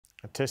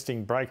A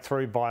testing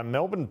breakthrough by a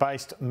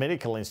Melbourne-based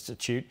medical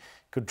institute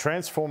could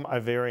transform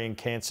ovarian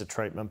cancer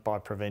treatment by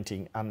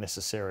preventing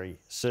unnecessary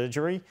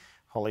surgery.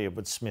 Holly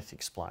Edwards-Smith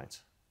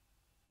explains.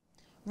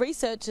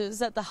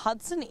 Researchers at the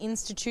Hudson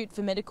Institute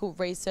for Medical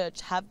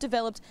Research have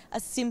developed a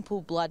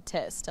simple blood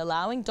test,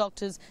 allowing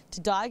doctors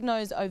to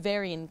diagnose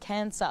ovarian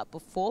cancer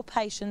before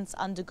patients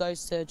undergo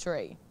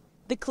surgery.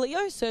 The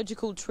Clio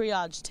surgical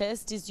triage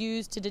test is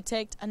used to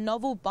detect a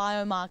novel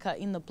biomarker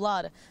in the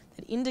blood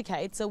that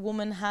indicates a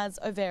woman has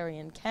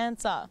ovarian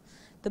cancer.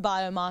 The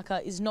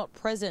biomarker is not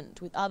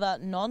present with other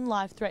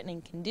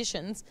non-life-threatening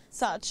conditions,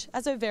 such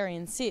as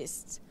ovarian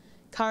cysts.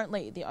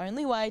 Currently, the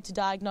only way to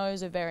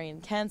diagnose ovarian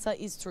cancer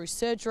is through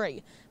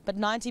surgery, but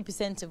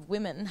 90% of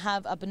women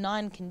have a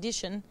benign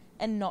condition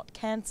and not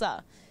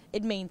cancer.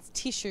 It means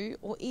tissue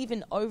or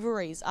even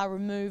ovaries are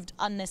removed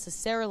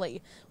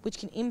unnecessarily, which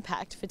can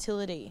impact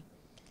fertility.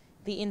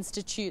 The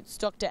Institute's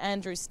Dr.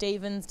 Andrew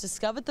Stevens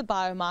discovered the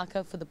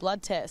biomarker for the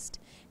blood test.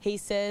 He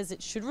says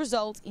it should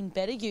result in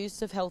better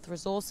use of health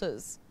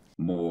resources.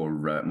 More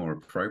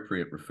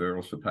appropriate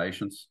referrals for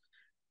patients,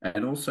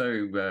 and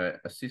also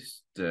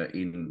assist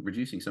in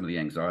reducing some of the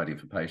anxiety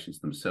for patients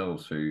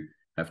themselves who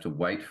have to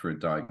wait for a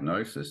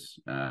diagnosis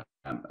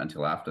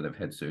until after they've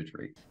had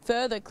surgery.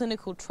 Further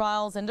clinical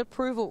trials and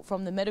approval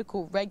from the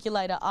medical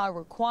regulator are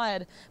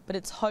required, but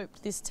it's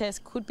hoped this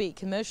test could be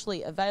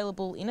commercially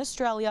available in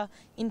Australia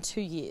in 2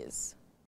 years.